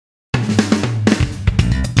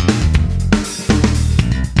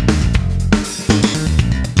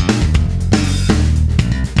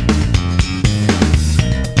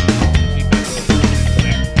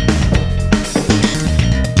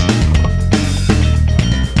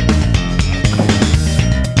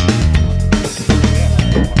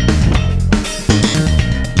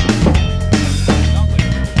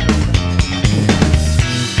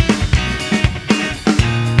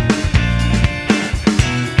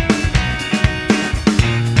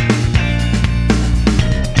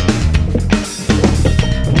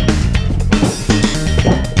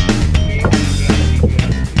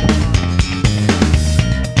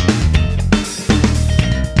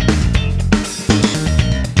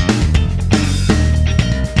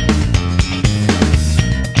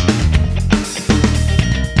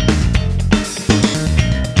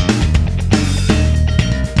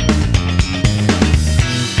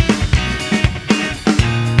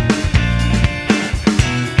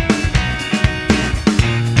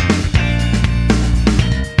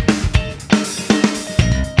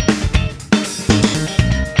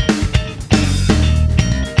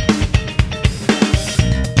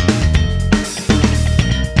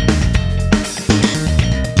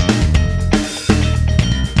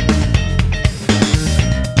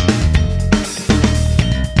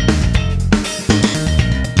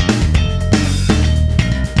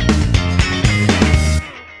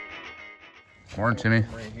Morning, Timmy.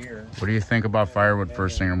 What do you think about firewood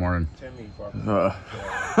first thing in the morning?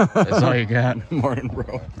 That's all you got? Morning,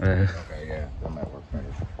 bro. Okay, yeah, that might work better.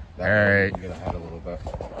 All right. Get ahead a little bit.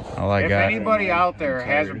 All I If got. anybody out there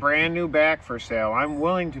has a brand new back for sale, I'm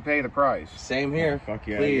willing to pay the price. Same here. Fuck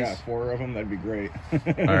yeah, Please. you got 4 of them, that'd be great.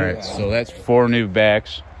 All right, so that's 4 new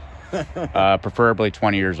backs, preferably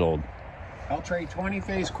 20 years old. I'll trade 20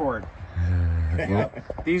 face cord.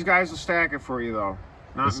 These guys will stack it for you, though.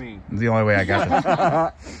 Not me. The only way I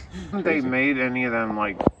got it. They made any of them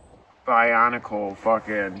like bionicle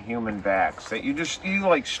fucking human backs that you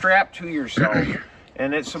like strap to yourself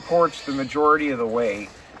and it supports the majority of the weight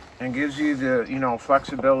and gives you the, you know,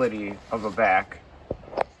 flexibility of a back.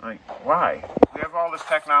 Like, why? We have all this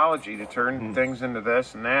technology to turn things into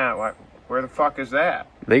this and that. Where the fuck is that?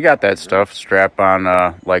 They got that stuff strap on,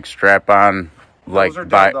 like Those are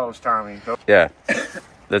dildos, Tommy. Yeah.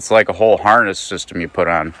 That's like a whole harness system you put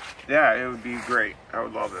on. Yeah, it would be great. I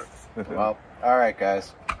would love it. Well, all right,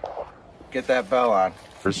 guys. Get that bell on.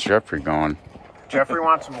 Where's Jeffrey going? Jeffrey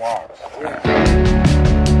wants some logs.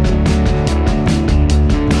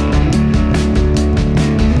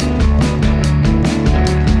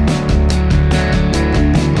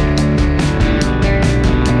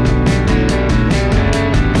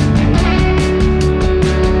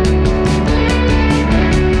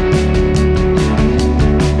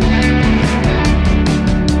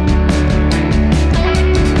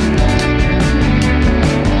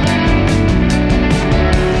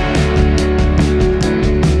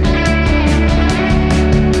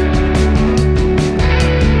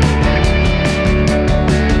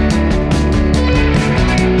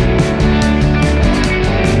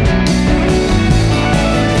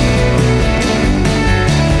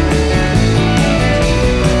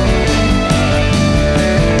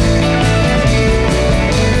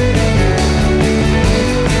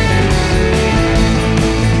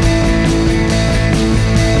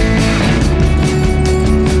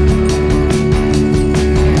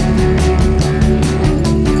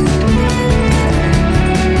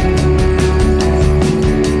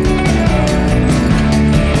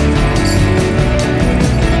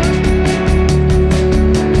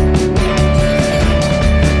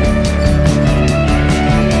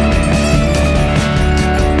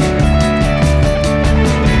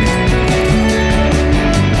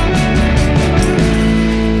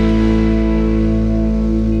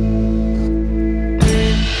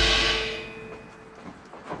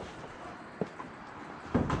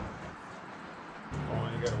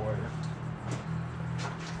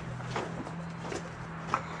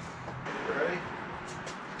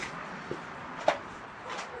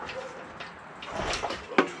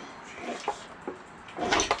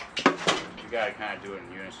 You gotta kind of do it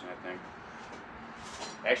in unison, I think.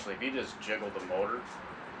 Actually, if you just jiggle the motor.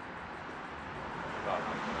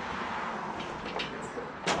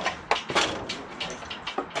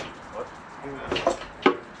 What?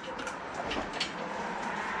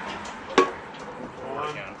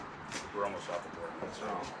 We're almost off the board.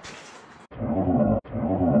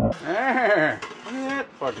 Look at that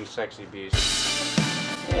fucking sexy beast.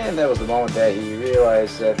 And that was the moment that he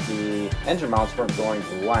realized that the engine mounts weren't going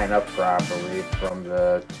to line up properly from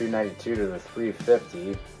the 292 to the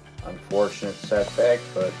 350. Unfortunate setback,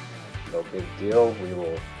 but no big deal. We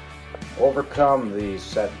will overcome these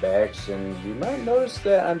setbacks, and you might notice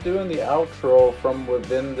that I'm doing the outro from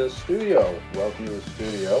within the studio. Welcome to the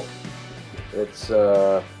studio. It's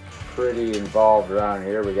pretty involved around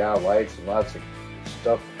here. We got lights and lots of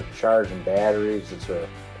stuff for charging batteries. It's a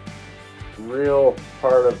real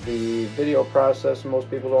part of the video process most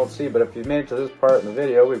people don't see, but if you made it to this part in the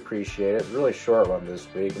video, we appreciate it. Really short one this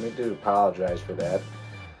week, and we do apologize for that.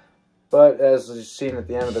 But as you've seen at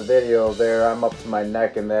the end of the video there, I'm up to my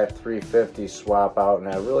neck in that 350 swap out, and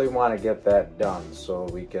I really want to get that done so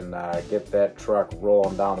we can get that truck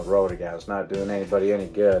rolling down the road again. It's not doing anybody any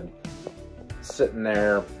good sitting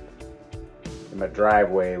there in my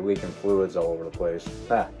driveway leaking fluids all over the place.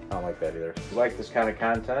 I don't like that either. If you like this kind of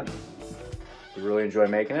content, we really enjoy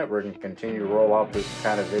making it. We're going to continue to roll out this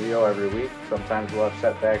kind of video every week. Sometimes we'll have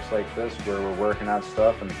setbacks like this where we're working on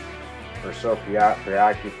stuff and we're so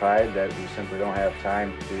preoccupied that we simply don't have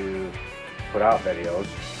time to put out videos.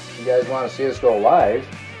 If you guys want to see us go live,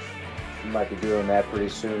 we might be doing that pretty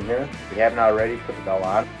soon here. If you haven't already, put the bell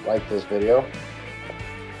on, like this video,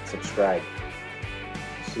 subscribe.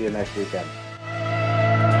 See you next weekend.